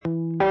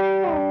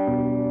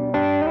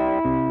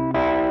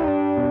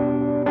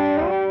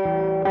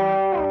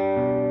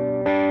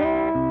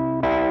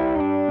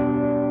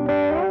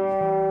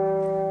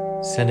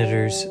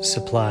Senators,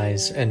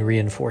 supplies, and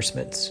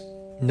reinforcements.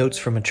 Notes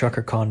from a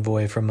trucker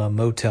convoy from a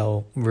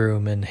motel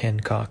room in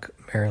Hancock,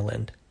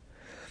 Maryland.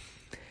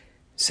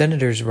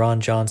 Senators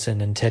Ron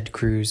Johnson and Ted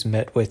Cruz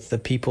met with the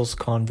People's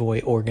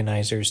Convoy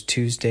organizers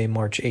Tuesday,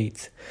 March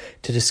 8th,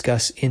 to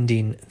discuss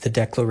ending the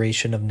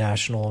declaration of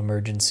national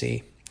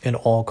emergency and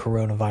all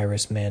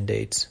coronavirus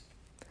mandates.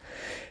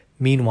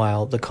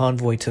 Meanwhile, the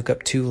convoy took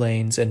up 2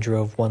 lanes and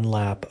drove 1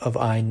 lap of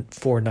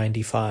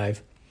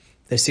I-495,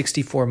 the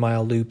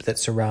 64-mile loop that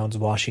surrounds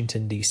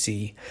Washington,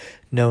 D.C.,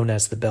 known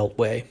as the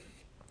Beltway.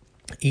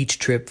 Each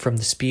trip from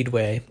the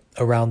Speedway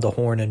around the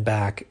Horn and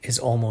back is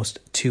almost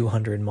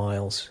 200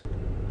 miles.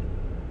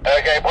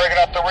 Okay, breaking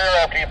up the rear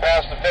after you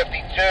pass the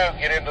 52,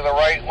 get into the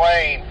right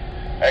lane,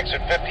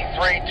 exit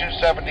 53,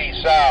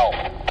 270 south.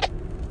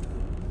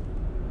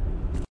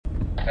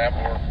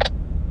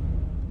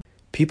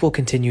 People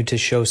continued to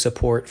show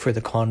support for the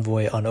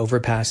convoy on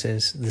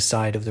overpasses, the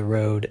side of the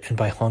road, and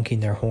by honking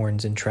their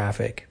horns in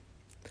traffic.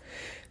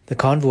 The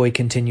convoy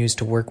continues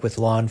to work with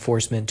law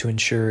enforcement to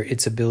ensure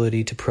its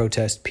ability to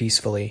protest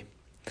peacefully.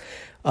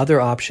 Other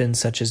options,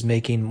 such as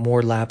making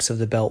more laps of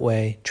the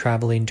Beltway,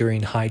 traveling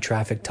during high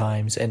traffic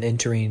times, and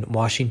entering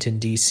Washington,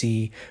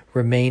 D.C.,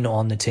 remain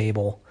on the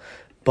table,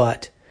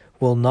 but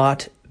will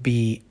not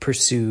be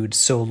pursued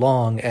so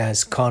long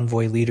as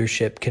convoy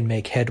leadership can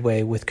make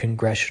headway with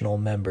congressional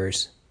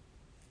members.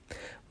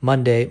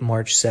 Monday,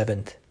 March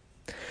 7th.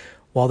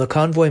 While the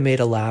convoy made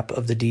a lap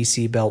of the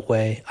D.C.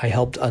 Beltway, I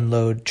helped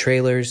unload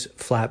trailers,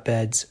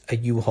 flatbeds, a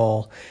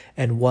U-Haul,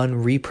 and 1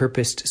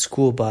 repurposed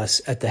school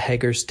bus at the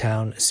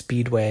Hagerstown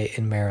Speedway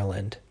in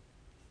Maryland.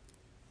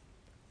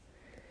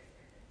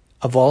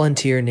 A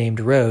volunteer named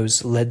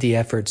Rose led the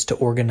efforts to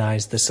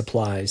organize the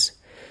supplies.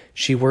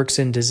 She works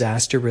in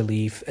disaster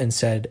relief and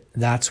said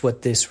that's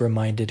what this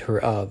reminded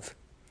her of.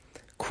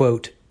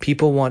 Quote,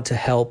 "People want to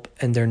help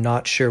and they're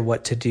not sure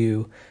what to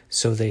do,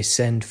 so they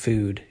send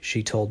food,"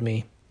 she told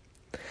me.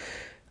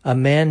 A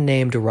man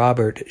named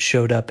Robert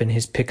showed up in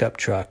his pickup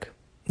truck.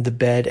 The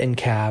bed and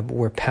cab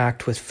were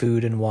packed with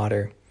food and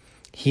water.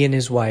 He and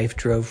his wife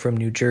drove from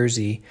New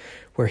Jersey,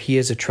 where he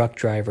is a truck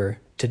driver,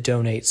 to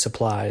donate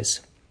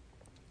supplies.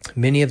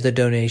 Many of the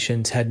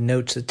donations had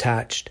notes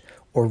attached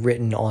or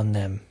written on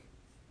them.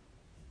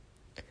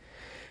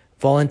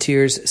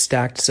 Volunteers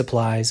stacked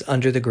supplies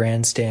under the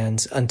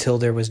grandstands until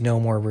there was no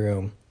more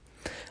room.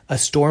 A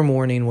storm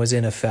warning was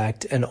in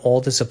effect, and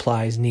all the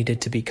supplies needed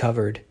to be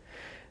covered.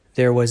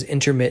 There was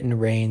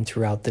intermittent rain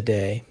throughout the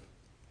day.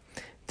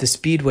 The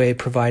Speedway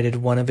provided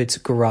one of its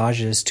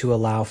garages to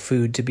allow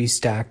food to be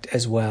stacked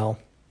as well.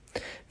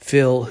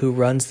 Phil, who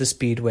runs the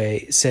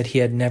Speedway, said he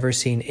had never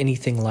seen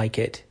anything like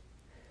it.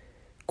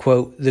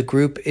 Quote, "The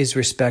group is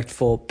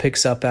respectful,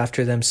 picks up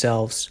after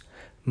themselves.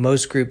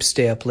 Most groups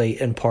stay up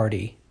late and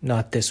party,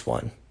 not this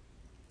one."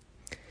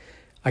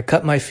 I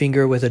cut my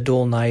finger with a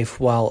dull knife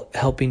while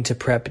helping to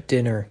prep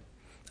dinner.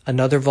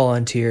 Another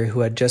volunteer who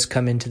had just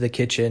come into the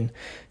kitchen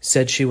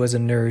said she was a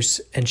nurse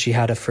and she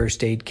had a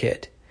first aid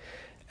kit.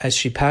 As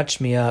she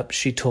patched me up,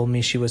 she told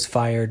me she was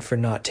fired for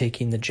not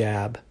taking the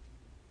jab.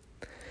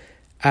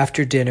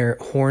 After dinner,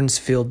 horns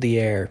filled the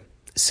air.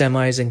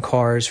 Semis and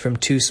cars from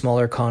 2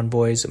 smaller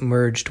convoys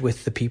merged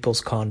with the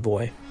People's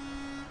Convoy.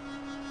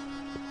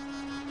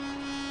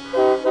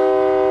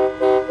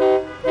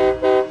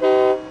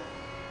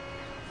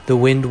 The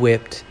wind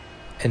whipped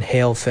and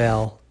hail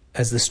fell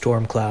as the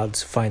storm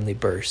clouds finally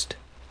burst.